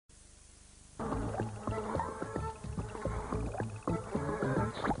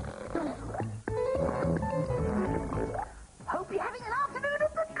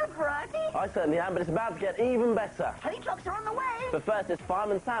I certainly am, but it's about to get even better. Tow trucks are on the way. But first, it's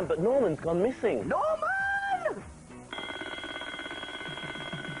Fireman Sam, but Norman's gone missing. Norman!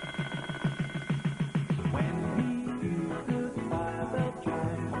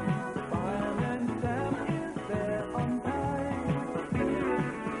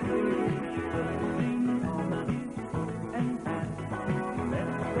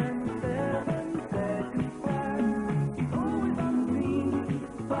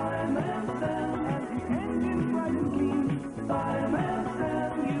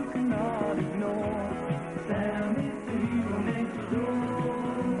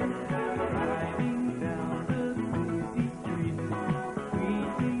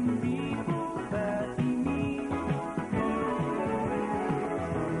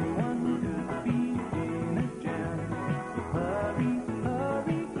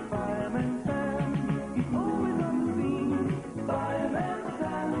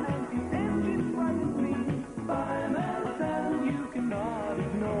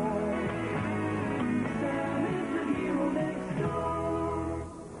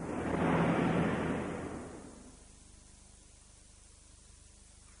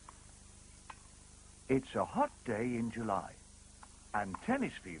 It's a hot day in July, and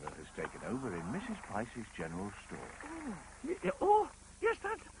tennis fever has taken over in Mrs. Price's general store. Oh, yes,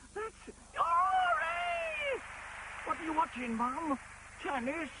 that's... Hooray! What are you watching, Mum?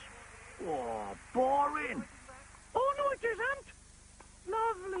 Tennis? Oh, boring. Oh, no, it isn't.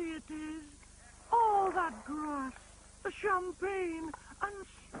 Lovely it is. All that grass, the champagne, and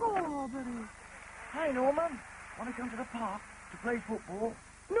strawberries. Hi, Norman. Want to come to the park to play football?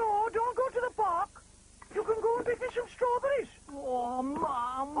 No, don't go to the park. You can go and pick me some strawberries. Oh,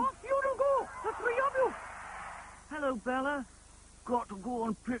 Mum. Off you don't go. The three of you. Hello, Bella. Got to go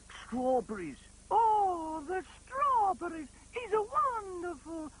and pick strawberries. Oh, the strawberries is a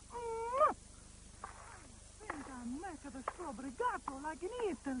wonderful... I think I make the strawberry gatto like in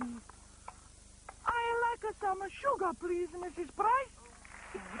Italy. I like some sugar, please, Mrs. Price.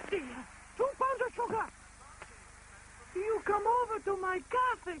 Oh, dear. 2 pounds of sugar. You come over to my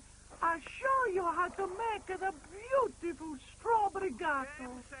cafe. I'll show you how to make the beautiful strawberry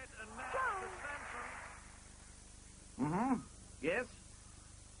gatto. Mm-hmm. Yes?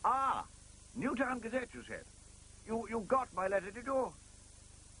 Ah, Newtown Gazette, you said. You got my letter, did you?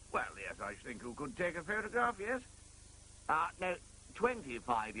 Well, yes, I think you could take a photograph, yes? No,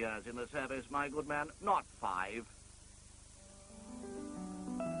 25 years in the service, my good man, not 5.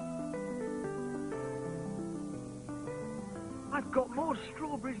 I've got more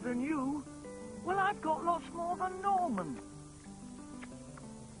strawberries than you. Well, I've got lots more than Norman.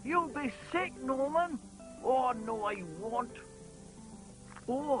 You'll be sick, Norman. Oh, no, I won't.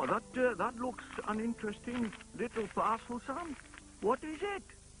 Oh, that looks an interesting little parcel, Sam. What is it?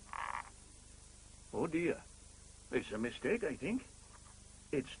 Oh, dear. It's a mistake, I think.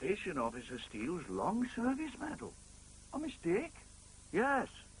 It's Station Officer Steele's long service medal. A mistake? Yes,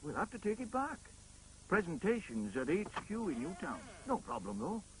 we'll have to take it back. Presentations at HQ in Newtown. No problem,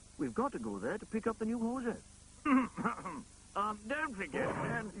 though. We've got to go there to pick up the new hoses. Don't forget,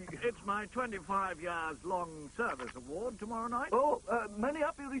 it's my 25 years long service award tomorrow night. Oh, many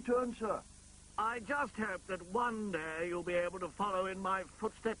happy returns, sir. I just hope that one day you'll be able to follow in my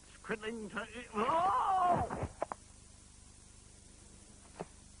footsteps, crippling to... Oh!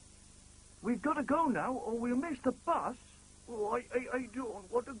 We've got to go now, or we'll miss the bus. Oh, I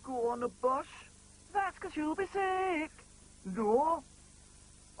don't want to go on a bus. That's because you'll be sick. No.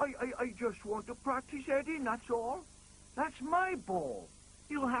 I just want to practice heading, that's all. That's my ball.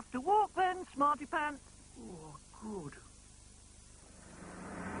 You'll have to walk then, smarty pants. Oh, good.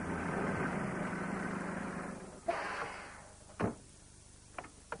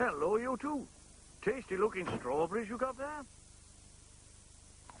 Hello, you two. Tasty-looking strawberries you got there.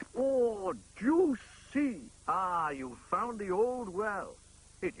 Oh, juicy. Ah, you found the old well.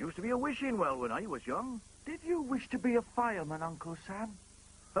 It used to be a wishing well when I was young. Did you wish to be a fireman, Uncle Sam?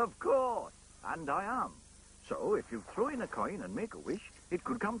 Of course, and I am. So if you throw in a coin and make a wish, it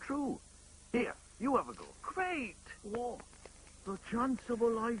could come true. Here, you have a go. Great. Oh, the chance of a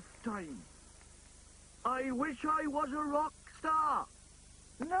lifetime. I wish I was a rock star.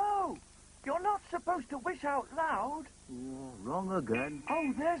 No, you're not supposed to wish out loud. Oh, wrong again.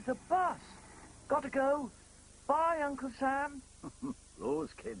 Oh, there's the bus. Got to go. Bye, Uncle Sam.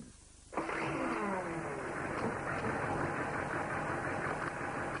 Those kids.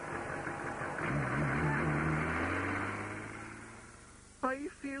 I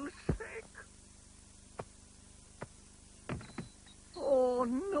feel sick. Oh,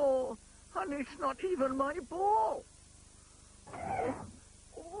 no. And it's not even my ball.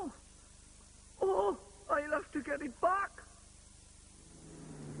 Oh, to get it back.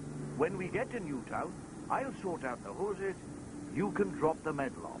 When we get to Newtown, I'll sort out the hoses. You can drop the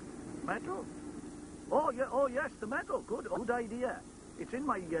medal off. Medal? Oh, yeah, oh, yes, the medal. Good idea. It's in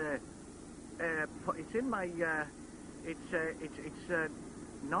my, it's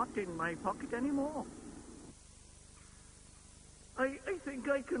not in my pocket anymore. I think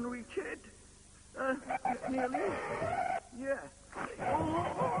I can reach it. Nearly. Yeah.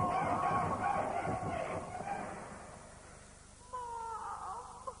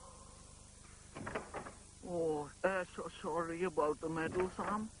 So sorry about the medal,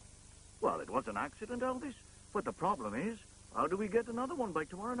 Sam. Well, it was an accident, Elvis. But the problem is, how do we get another one by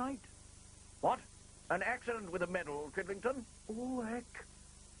tomorrow night? What? An accident with a medal, Tridlington? Oh, heck.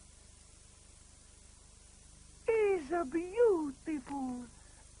 He's a beautiful.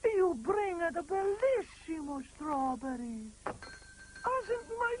 You bring a bellissimo strawberries. Hasn't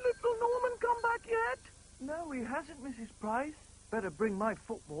my little Norman come back yet? No, he hasn't, Mrs. Price. Better bring my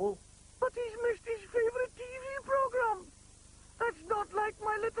football. But he's missed his favourite TV program. That's not like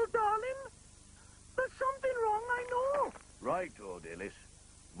my little darling. There's something wrong, I know. Right, O'Dillis.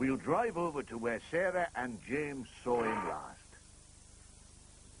 We'll drive over to where Sarah and James saw him last.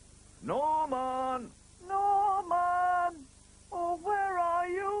 Norman! Norman! Oh, where are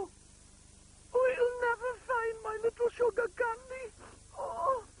you? We'll never find my little sugar candy.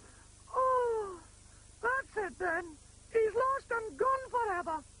 Oh, that's it then. He's lost and gone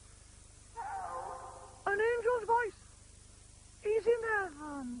forever. An angel's voice. He's in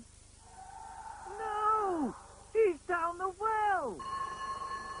heaven. No, he's down the well.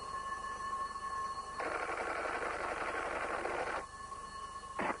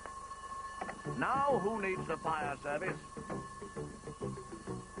 Now who needs the fire service?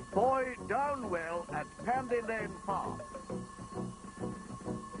 Boy down well at Pandy Lane Farm.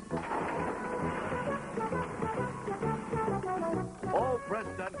 All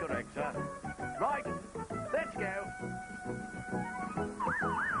pressed and correct, sir. Right, let's go.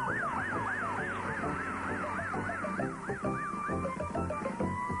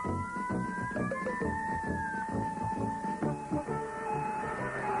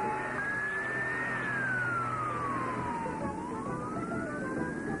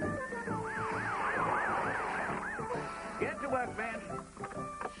 Get to work, men.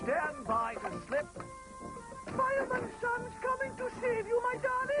 Stand by to slip. Fireman's son's coming to save you, my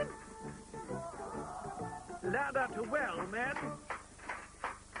darling. Ladder to well, men.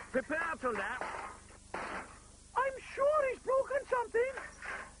 Prepare to lap. I'm sure he's broken something.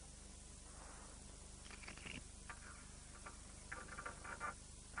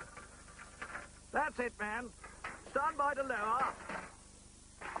 That's it, man. Stand by to lower.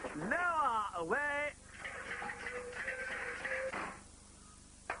 Lower away.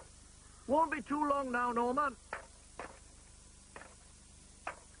 Won't be too long now, Norman.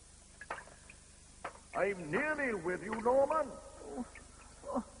 I'm nearly with you, Norman.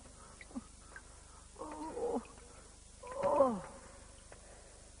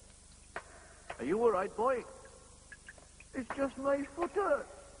 Are you all right, boy? It's just my foot hurt.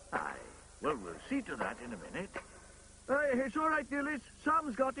 Aye. Well, we'll see to that in a minute. Hey, it's all right, Dillis.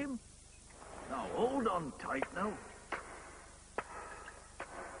 Sam's got him. Now, hold on tight now.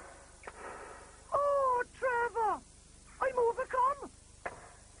 Oh, Trevor! I'm overcome.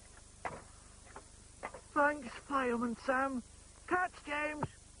 Thanks, Fireman Sam. Catch, James.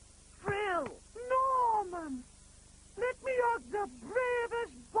 Thrill. Norman! Let me hug the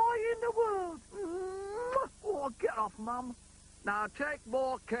bravest boy in the world. Oh, get off, Mum. Now, take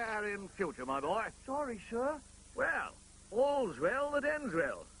more care in future, my boy. Sorry, sir. Well, all's well that ends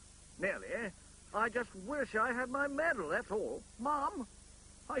well. Nearly, eh? I just wish I had my medal, that's all. Mum,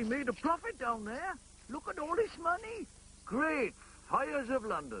 I made a profit down there. Look at all this money. Great fires of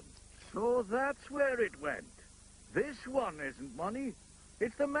London. So that's where it went. This one isn't money.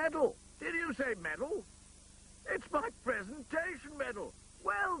 It's the medal. Did you say medal? It's my presentation medal.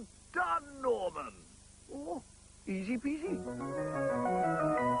 Well done, Norman. Oh, easy peasy.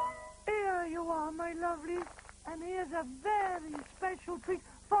 Here you are, my lovely. And here's a very special treat